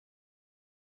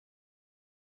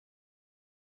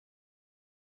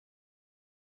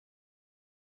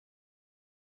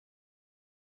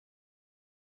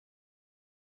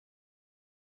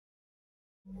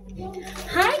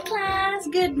Hi class,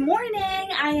 good morning.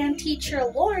 I am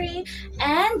teacher Lori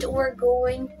and we're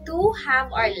going to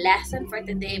have our lesson for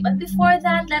today. But before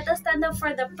that, let us stand up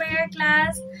for the prayer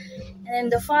class. And in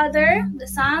the Father, the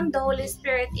Son, the Holy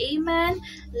Spirit, Amen.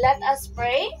 Let us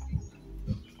pray.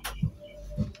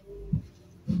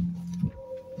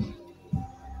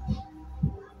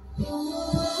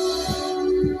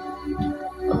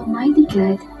 Almighty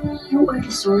God, you are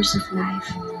the source of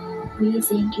life. We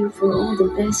thank you for all the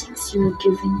blessings you have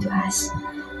given to us.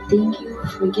 Thank you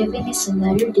for giving us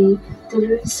another day to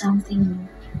learn something new.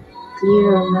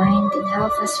 Clear our mind and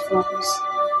help us focus.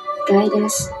 Guide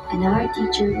us and our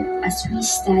teacher as we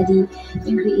study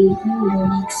and create new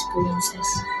learning experiences.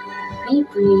 We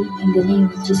pray in the name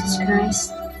of Jesus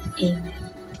Christ. Amen.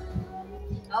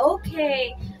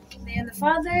 Okay. In the name of the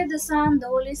Father, the Son, the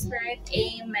Holy Spirit,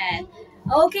 Amen.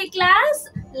 Okay class,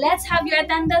 let's have your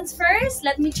attendance first.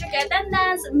 Let me check your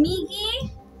attendance.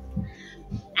 Miggy,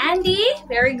 Andy,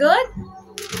 very good.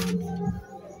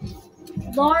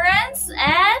 Lawrence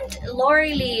and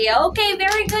Lori Lee. Okay,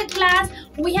 very good class.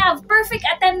 We have perfect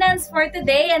attendance for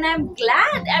today and I'm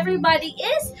glad everybody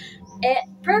is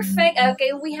perfect.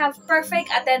 Okay, we have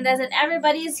perfect attendance and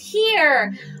everybody is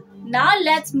here. Now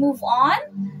let's move on.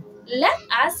 Let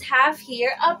us have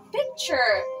here a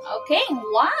picture. Okay,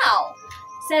 wow.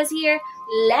 It says here,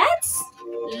 let's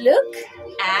look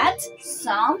at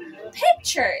some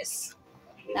pictures.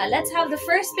 Now let's have the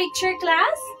first picture,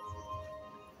 class.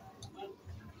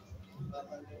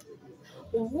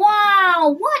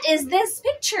 Wow, what is this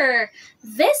picture?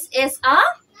 This is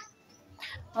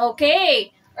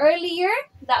okay, earlier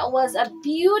that was a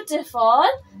beautiful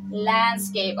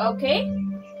landscape, okay?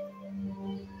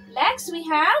 Next we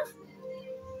have,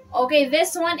 okay,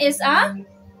 this one is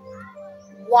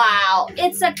wow,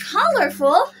 it's a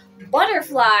colorful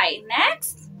butterfly.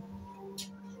 Next.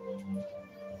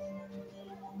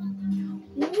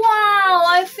 Wow,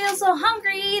 I feel so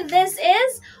hungry. This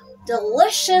is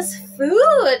delicious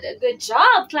food. Good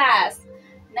job, class.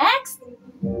 Next.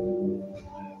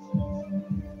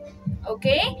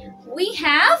 Okay, we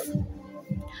have,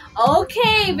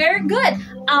 okay, very good,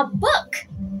 a book.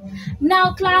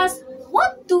 Now class,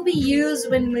 what do we use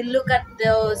when we look at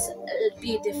those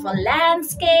beautiful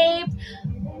landscape,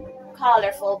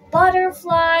 colorful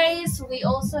butterflies? We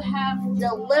also have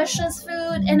delicious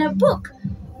food and a book.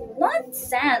 What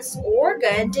sense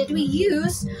organ did we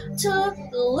use to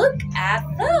look at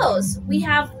those? We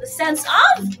have the sense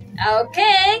of,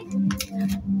 okay,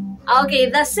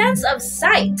 the sense of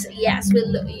sight. Yes, we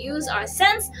use our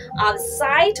sense of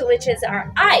sight, which is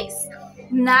our eyes.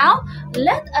 Now,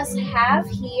 let us have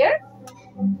here.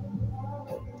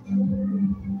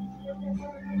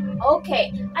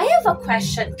 Okay, I have a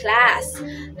question, class.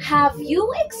 Have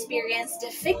you experienced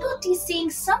difficulty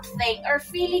seeing something or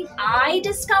feeling eye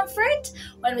discomfort?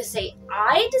 When we say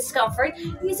eye discomfort,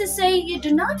 it means to say you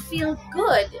do not feel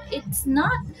good. It's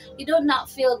not, you do not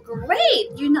feel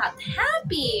great. You're not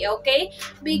happy, okay?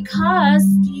 Because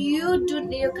you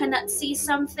cannot see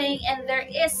something and there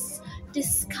is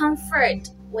discomfort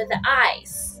with the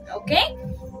eyes, okay?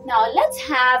 Now let's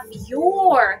have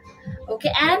your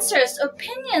answers,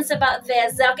 opinions about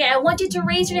this. Okay, I want you to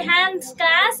raise your hands,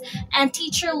 class, and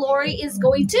teacher Lori is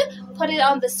going to put it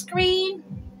on the screen.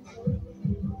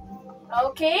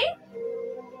 Okay,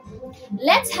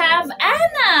 let's have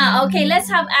Anna. Okay, let's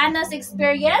have Anna's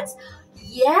experience.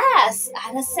 Yes,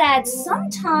 Anna said,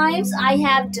 sometimes I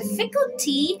have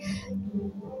difficulty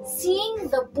seeing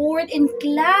the board in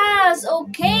class.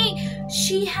 Okay,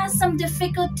 she has some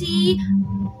difficulty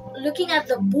looking at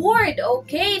the board.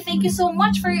 Okay, thank you so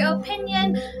much for your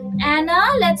opinion, Anna.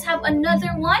 Let's have another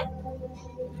one.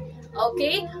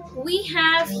 Okay, we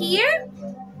have here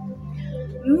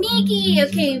Miggy.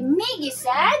 Okay, Miggy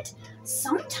said,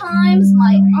 sometimes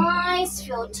my eyes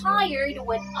feel tired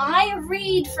when I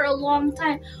read for a long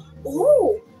time.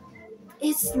 Oh,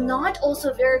 it's not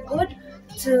also very good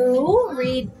to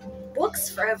read books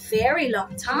for a very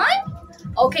long time.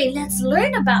 Okay, let's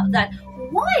learn about that.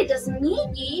 Why does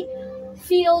Miggy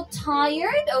feel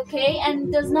tired, okay,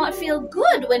 and does not feel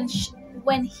good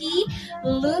when he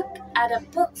look at a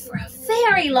book for a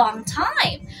very long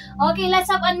time? Okay, let's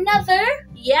have another.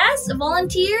 Yes,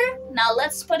 volunteer. Now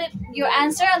let's put it your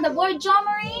answer on the board, John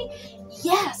Marie.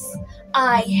 Yes,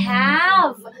 I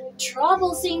have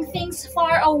trouble seeing things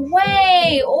far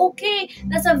away. Okay,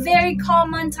 that's a very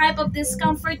common type of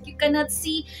discomfort. You cannot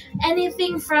see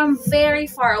anything from very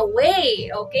far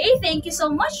away. Okay, thank you so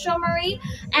much, Shomari.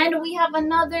 And we have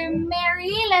another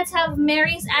Mary. Let's have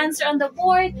Mary's answer on the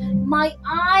board. My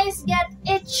eyes get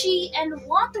itchy and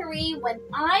watery when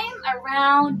I'm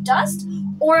around dust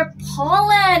or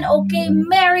pollen. Okay,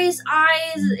 Mary's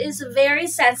eyes is very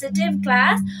sensitive,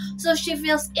 class, so she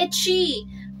feels itchy.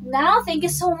 Now, thank you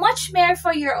so much, Mary,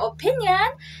 for your opinion.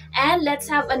 And let's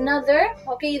have another.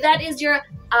 Okay, that is your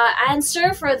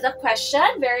answer for the question.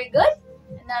 Very good.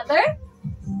 Another.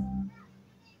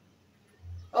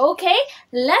 Okay,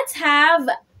 let's have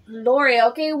Lori.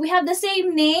 Okay, we have the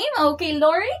same name. Okay,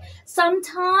 Lori.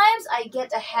 Sometimes I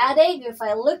get a headache if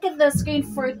I look at the screen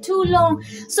for too long.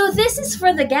 So this is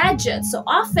for the gadget. So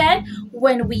often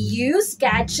when we use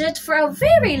gadget for a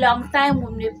very long time,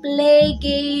 when we play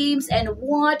games and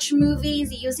watch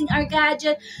movies using our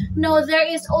gadget, no, there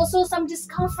is also some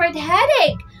discomfort,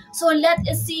 headache. So let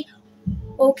us see.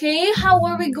 Okay, how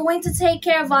are we going to take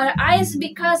care of our eyes?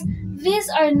 Because these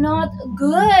are not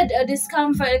good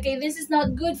discomfort. Okay, this is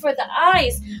not good for the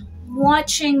eyes.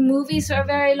 Watching movies for a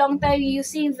very long time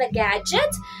using the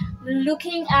gadget,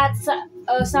 looking at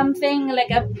something like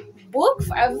a book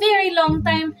for a very long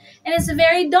time, and it's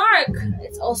very dark.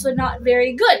 It's also not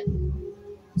very good.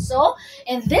 So,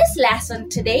 in this lesson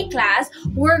today, class,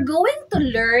 we're going to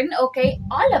learn, okay,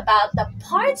 all about the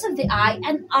parts of the eye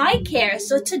and eye care.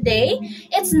 So today,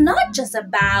 it's not just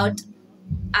about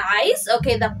eyes,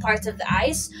 okay, the parts of the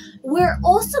eyes. We're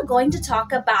also going to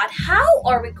talk about how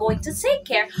are we going to take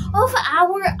care of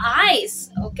our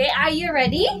eyes. Okay, are you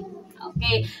ready?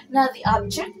 Okay, now the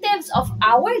objectives of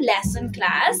our lesson,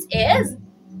 class, is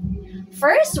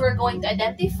first, we're going to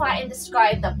identify and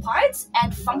describe the parts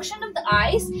and function of the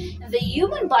eyes in the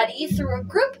human body through a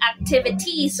group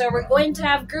activity. So we're going to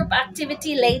have group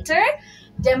activity later.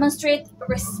 Demonstrate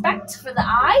respect for the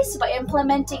eyes by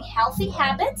implementing healthy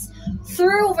habits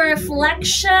through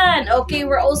reflection. Okay,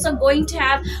 we're also going to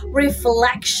have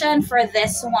reflection for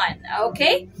this one.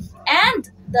 Okay,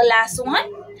 and the last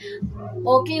one.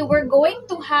 Okay, we're going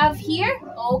to have here.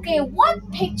 Okay,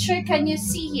 what picture can you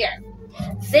see here?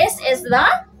 This is the,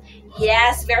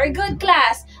 yes, very good,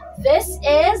 class. This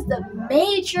is the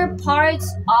major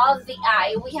parts of the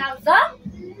eye. We have the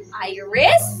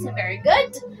iris, very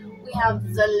good. We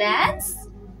have the lens,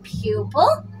 pupil,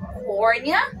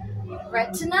 cornea,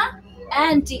 retina,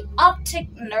 and the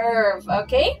optic nerve,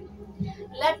 okay?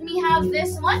 Let me have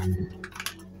this one.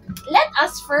 Let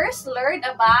us first learn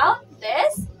about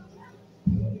this.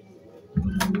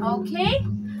 Okay?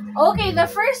 Okay, the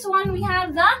first one we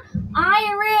have the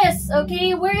iris.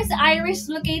 Okay, where is the iris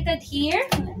located here?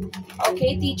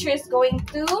 Okay, teacher is going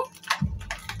to.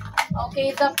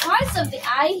 Okay, the parts of the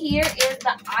eye here is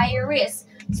the iris.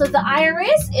 So the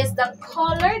iris is the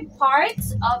colored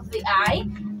parts of the eye,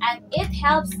 and it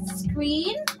helps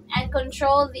screen and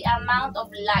control the amount of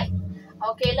light.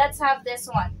 Okay, let's have this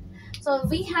one. So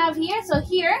we have here, so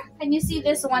here, can you see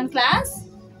this one, class?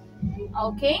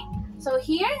 Okay, so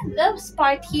here, this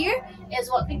part here is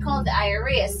what we call the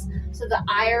iris. So the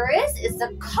iris is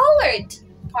the colored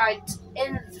part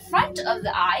in front of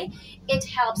the eye. It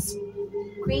helps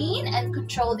screen and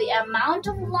control the amount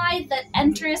of light that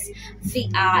enters the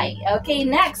eye. Okay,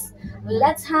 next,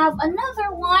 let's have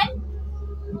another one.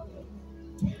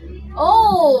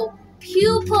 Oh,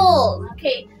 pupil.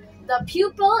 Okay, the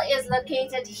pupil is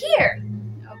located here.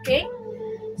 Okay,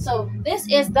 so this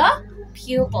is the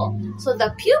pupil. So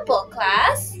the pupil,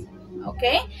 class,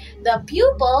 okay, the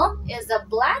pupil is the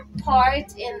black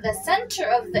part in the center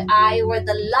of the eye where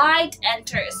the light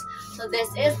enters. So this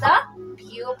is the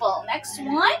pupil. Next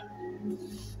one.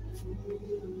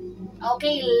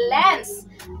 Okay, lens.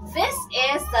 This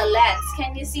is the lens.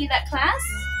 Can you see that, class?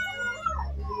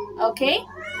 Okay,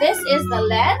 this is the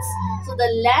lens. So the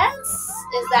lens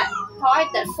is that part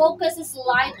that focuses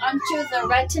light onto the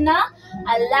retina,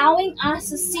 allowing us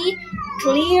to see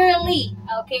clearly.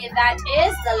 Okay, that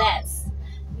is the lens.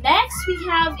 Next we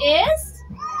have is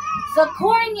the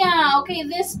cornea. Okay,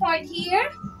 this part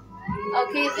here.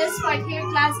 Okay, this part here,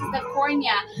 class, is the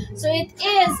cornea. So it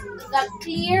is the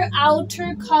clear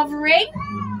outer covering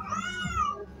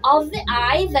of the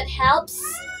eye that helps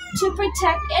to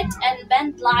protect it and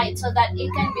bend light so that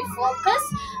it can be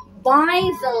focused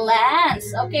by the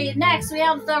lens. Okay, next we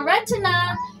have the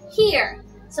retina here.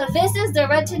 So this is the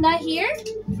retina here.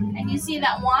 Can you see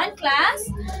that one, class?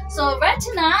 So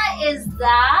retina is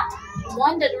the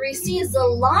one that receives the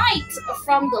light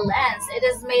from the lens. It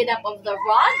is made up of the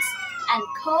rods and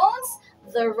cones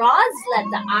The rods let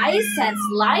the eye sense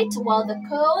light while the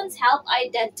cones help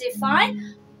identify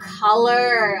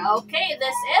color. Okay,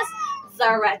 this is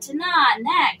the retina.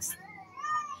 Next,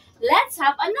 let's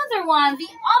have another one, the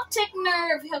optic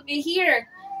nerve. Okay, here,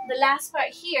 the last part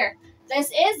here. This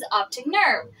is the optic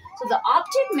nerve. So the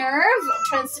optic nerve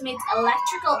transmits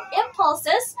electrical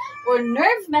impulses or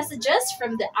nerve messages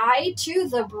from the eye to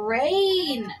the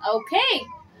brain. Okay.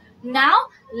 Now,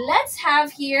 let's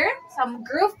have here some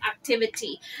group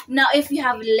activity. Now, if you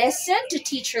have listened to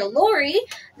Teacher Lori,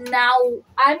 now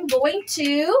I'm going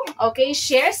to,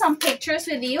 share some pictures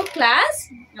with you, class.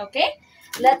 Okay?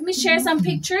 Let me share some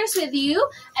pictures with you.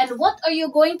 And what are you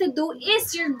going to do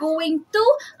is you're going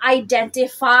to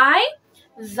identify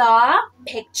the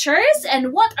pictures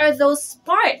and what are those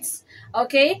parts.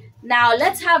 Okay, now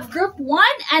let's have group 1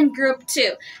 and group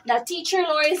 2. Now, Teacher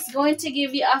Lori is going to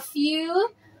give you a few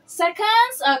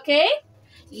seconds. Okay,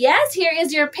 yes, here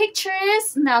is your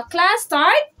pictures. Now, class,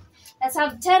 start. Let's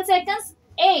have 10 seconds.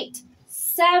 8,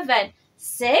 7,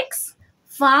 6,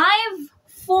 5,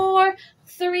 4,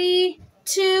 3,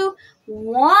 2,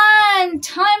 1.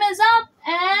 Time is up,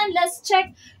 and let's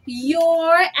check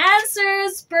your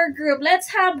answers per group. Let's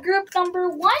have group number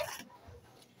 1.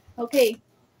 Okay,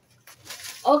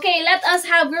 let us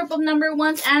have group of number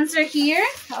 1's answer here.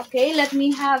 Okay, let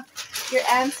me have your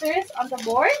answers on the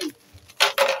board.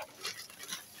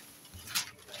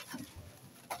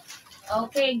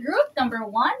 Okay, group number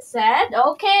 1 said,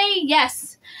 okay,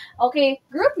 yes. Okay,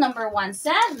 group number 1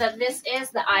 said that this is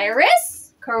the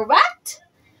iris, correct?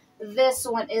 This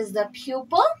one is the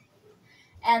pupil.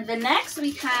 And the next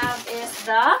we have is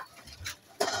the,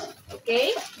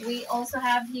 we also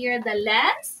have here the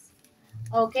lens.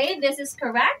 Okay, this is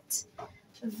correct.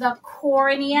 The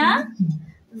cornea,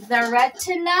 the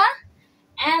retina,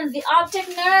 and the optic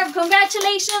nerve.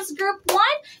 Congratulations, group 1.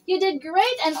 You did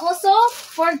great. And also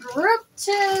for group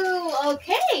 2.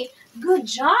 Okay, good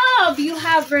job. You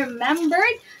have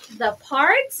remembered the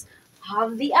parts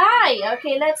of the eye.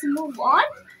 Okay, let's move on.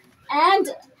 And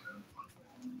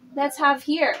let's have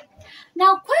here.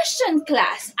 Now, question,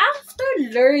 class. After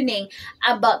learning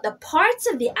about the parts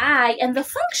of the eye and the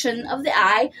function of the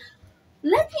eye,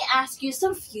 let me ask you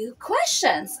some few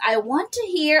questions. I want to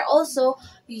hear also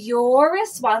your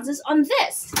responses on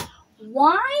this.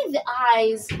 Why the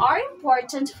eyes are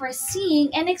important for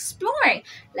seeing and exploring?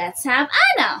 Let's have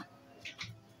Anna.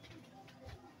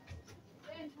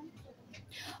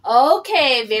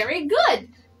 Okay, very good.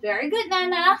 Very good,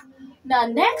 Nana. Now,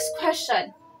 next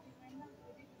question.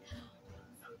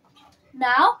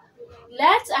 Now,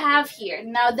 let's have here.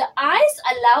 Now, the eyes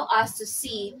allow us to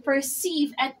see,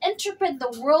 perceive, and interpret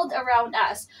the world around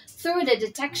us through the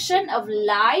detection of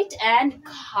light and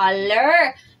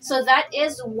color. So that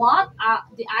is what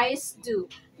the eyes do.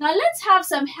 Now, let's have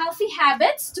some healthy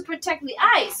habits to protect the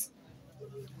eyes.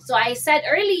 So I said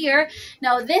earlier,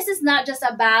 now this is not just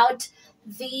about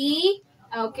the,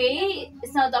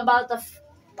 it's not about the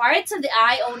parts of the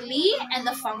eye only and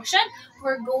the function.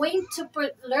 We're going to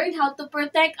learn how to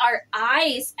protect our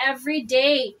eyes every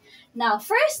day. Now,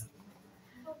 first,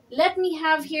 let me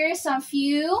have here some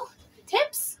few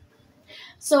tips.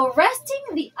 So, resting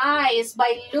the eyes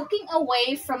by looking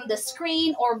away from the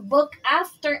screen or book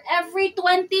after every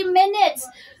 20 minutes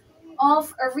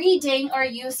of reading or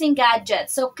using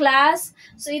gadgets. So class,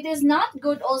 so it is not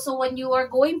good also when you are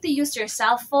going to use your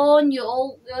cell phone,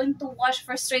 you're going to watch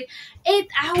for straight 8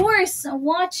 hours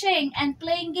watching and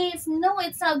playing games. No,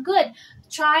 it's not good.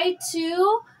 Try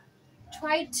to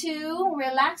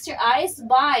relax your eyes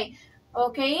by,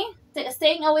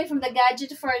 staying away from the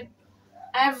gadget for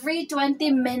every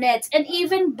 20 minutes and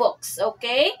even books,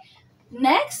 okay?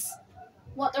 Next,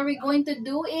 what are we going to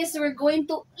do is we're going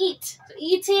to eat. So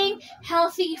eating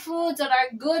healthy foods that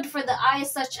are good for the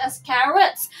eyes, such as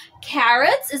carrots.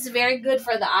 Carrots is very good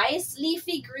for the eyes,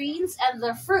 leafy greens, and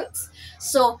the fruits.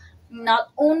 So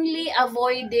not only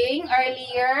avoiding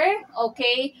earlier,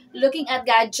 looking at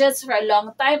gadgets for a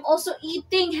long time, also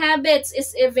eating habits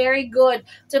is very good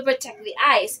to protect the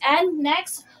eyes. And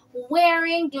next,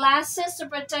 wearing glasses to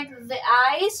protect the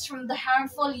eyes from the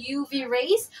harmful UV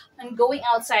rays when going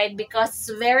outside, because it's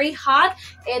very hot.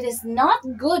 It is not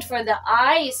good for the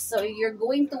eyes, so you're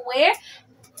going to wear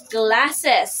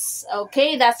glasses.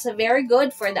 Okay, that's very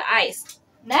good for the eyes.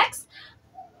 Next,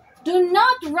 do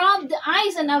not rub the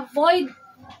eyes and avoid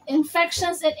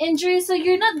infections and injuries. So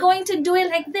you're not going to do it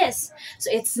like this, so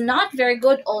it's not very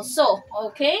good also.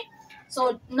 Okay,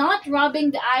 so not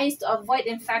rubbing the eyes to avoid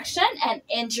infection and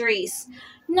injuries.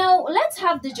 Now, let's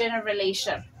have the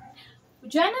generalization.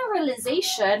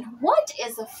 Generalization, what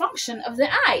is the function of the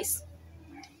eyes?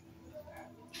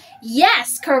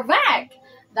 Yes, correct.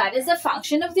 That is a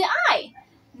function of the eye.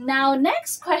 Now,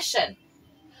 next question.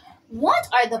 What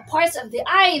are the parts of the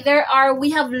eye? We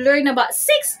have learned about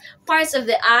 6 parts of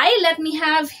the eye. Let me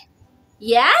have,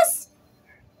 yes?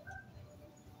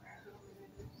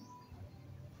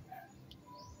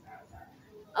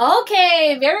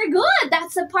 Okay, very good.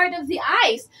 That's a part of the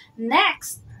eyes.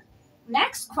 Next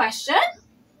question.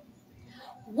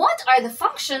 What are the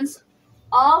functions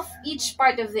of each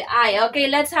part of the eye? Okay,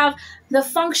 let's have the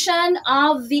function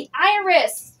of the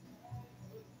iris.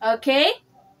 Okay,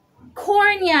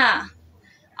 cornea,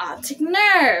 optic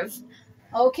nerve.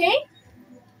 Okay,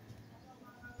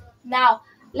 now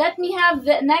let me have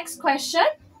the next question.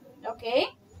 Okay,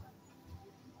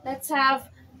 let's have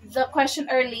the question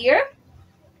earlier.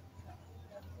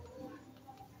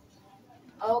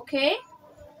 Okay,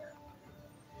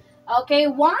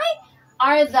 why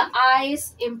are the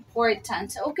eyes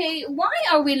important? Okay, why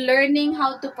are we learning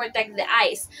how to protect the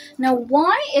eyes? Now,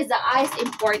 why is the eyes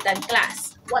important,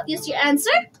 class? What is your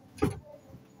answer?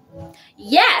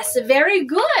 Yes, very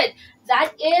good.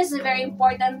 That is very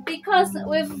important because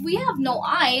if we have no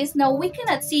eyes, now we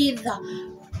cannot see the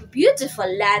beautiful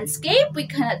landscape, we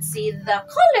cannot see the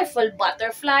colorful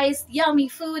butterflies, yummy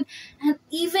food, and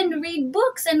even read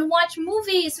books and watch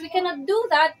movies. We cannot do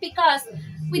that because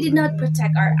we did not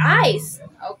protect our eyes.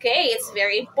 Okay, it's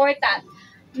very important.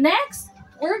 Next,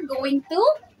 we're going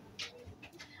to,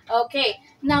 okay,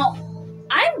 now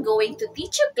I'm going to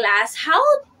teach you class how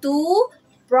to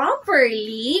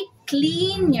properly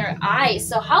clean your eyes.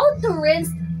 So how to rinse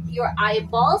your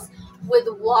eyeballs with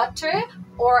water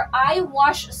or eye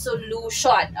wash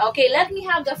solution. Okay, let me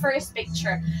have the first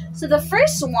picture. So the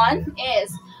first one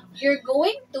is you're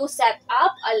going to set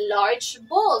up a large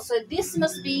bowl. So this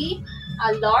must be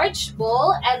a large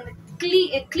bowl and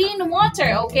clean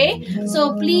water. Okay,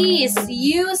 so please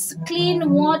use clean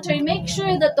water. Make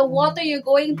sure that the water you're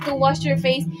going to wash your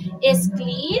face is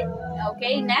clean.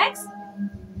 Okay, next.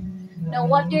 Now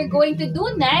what you're going to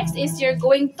do next is you're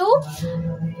going to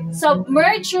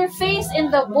submerge your face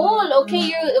in the bowl.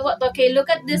 Okay, look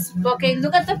at this. Okay,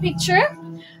 look at the picture.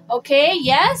 Okay,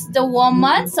 yes, the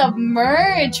woman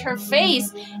submerge her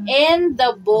face in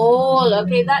the bowl.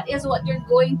 Okay, that is what you're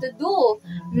going to do.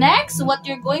 Next, what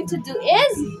you're going to do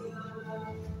is,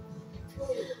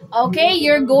 okay,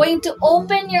 you're going to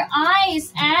open your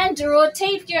eyes and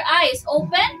rotate your eyes.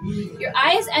 Open your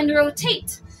eyes and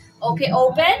rotate. Okay,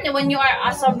 open. When you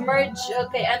are submerged,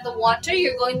 okay, at the water,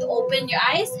 you're going to open your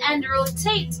eyes and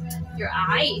rotate your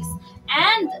eyes.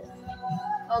 And,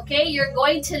 okay, you're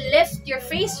going to lift your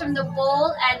face from the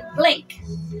bowl and blink.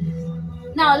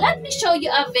 Now, let me show you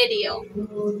a video.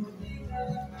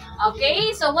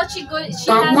 Okay, so what she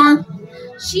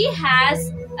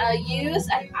has used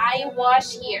an eye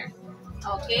wash here.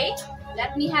 Okay,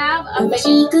 let me have a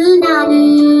video.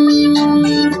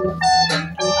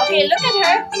 Okay, look at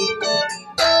her.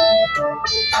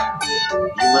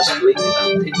 You must blink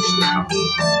and pinch the cup.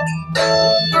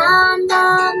 だん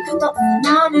だん太く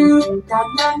なるだ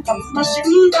んだん楽しく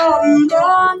なる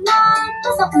だんだん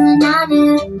細くな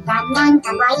るだんだん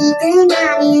可愛く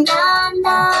なるだん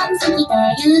だん過ぎて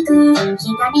ゆく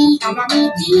左から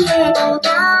右へと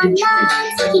だんだん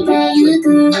過ぎてゆく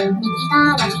右か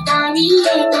ら左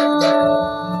へと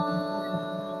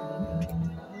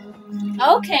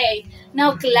Okay,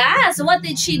 now class, what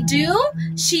did she do?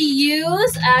 She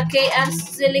used a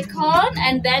silicone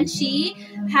and then she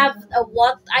have a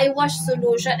eye wash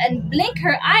solution and blink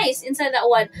her eyes inside that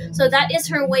one. So that is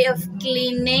her way of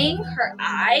cleaning her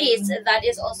eyes. That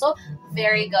is also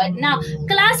very good. Now,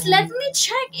 class, let me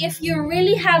check if you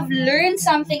really have learned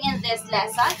something in this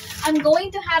lesson. I'm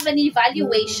going to have an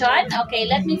evaluation. Okay,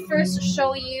 let me first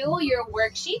show you your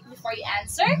worksheet before you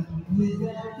answer.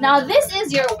 Now, this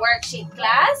is your worksheet,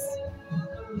 class.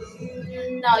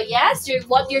 Now, yes,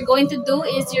 what you're going to do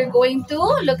is you're going to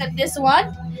look at this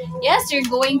one. Yes, you're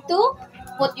going to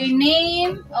put your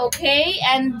name, okay,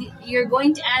 and you're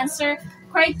going to answer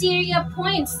criteria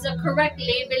points. The correct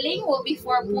labeling will be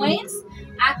 4 points.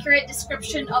 Accurate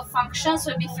description of functions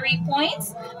will be 3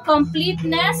 points.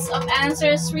 Completeness of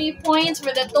answers 3 points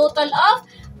for the total of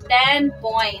 10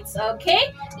 points.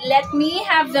 Okay, let me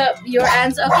have your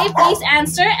answer. Okay, please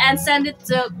answer and send it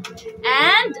to,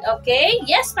 and okay,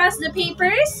 yes, pass the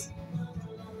papers.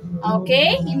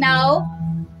 Okay, now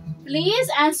please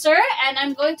answer, and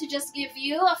I'm going to just give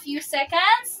you a few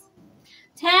seconds.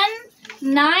 10,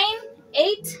 9,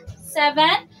 8,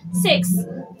 7, 6,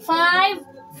 5,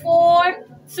 4,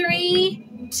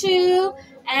 3, 2,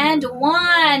 and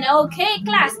 1. Okay,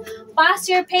 class, pass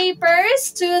your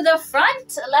papers to the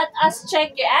front. Let us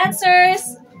check your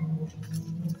answers.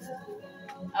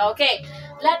 Okay,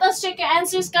 let us check your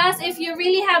answers, class, if you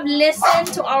really have listened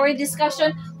to our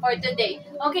discussion for today.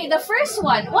 Okay, the first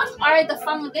one, what are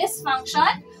this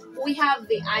function? We have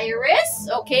the iris,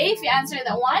 okay, if you answer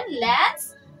that one,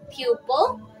 lens,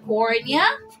 pupil, cornea,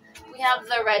 we have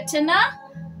the retina,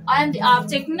 and the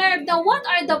optic nerve. Now, what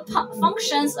are the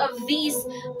functions of these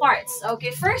parts?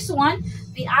 Okay, first one,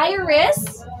 the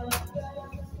iris.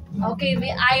 Okay,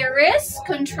 the iris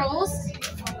controls,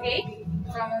 okay,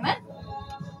 for a moment.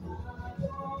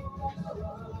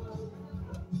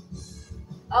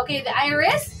 Okay, the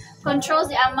iris controls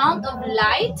the amount of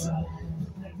light.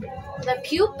 The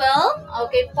pupil,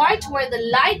 okay, part where the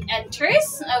light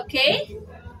enters, okay.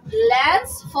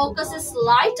 Lens focuses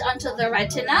light onto the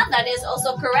retina, that is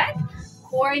also correct.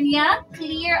 Cornea,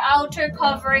 clear outer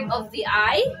covering of the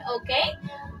eye, okay.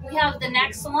 We have the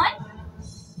next one.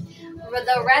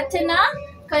 The retina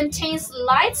contains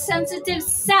light-sensitive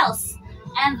cells.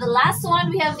 And the last one,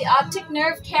 we have the optic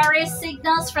nerve carries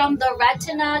signals from the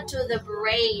retina to the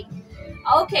brain.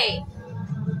 Okay.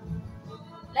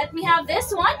 Let me have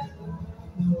this one.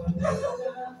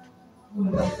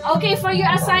 Okay, for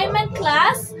your assignment,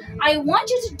 class, I want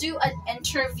you to do an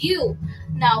interview.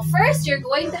 Now, first, you're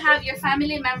going to have your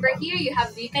family member here. You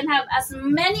can have as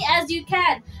many as you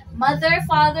can. Mother,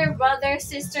 father, brother,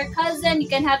 sister, cousin. You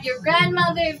can have your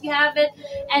grandmother if you have it.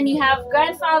 And you have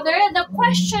grandfather. The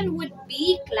question would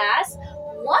be, class,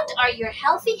 what are your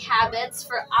healthy habits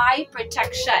for eye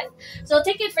protection? So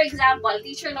take it for example.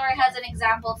 Teacher Laura has an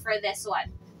example for this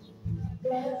one.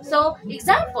 So,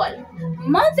 example,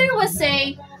 mother was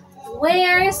saying,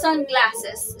 wear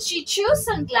sunglasses. She chose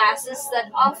sunglasses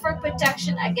that offer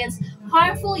protection against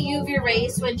harmful UV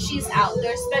rays when she's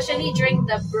outdoors, especially during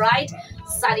the bright,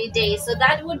 sunny days. So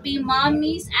that would be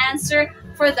mommy's answer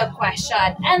for the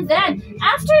question. And then,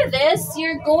 after this,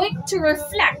 you're going to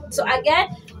reflect. So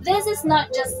again, this is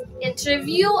not just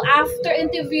interview. After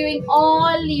interviewing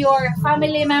all your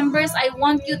family members, I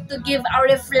want you to give a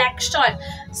reflection.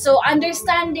 So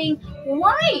understanding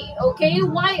why, okay,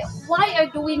 why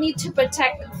do we need to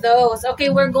protect those? Okay,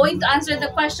 we're going to answer the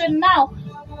question now.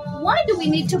 Why do we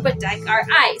need to protect our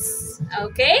eyes?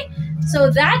 Okay, so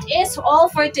that is all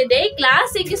for today,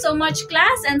 class. Thank you so much,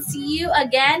 class, and see you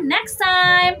again next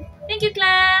time. Thank you,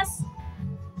 class.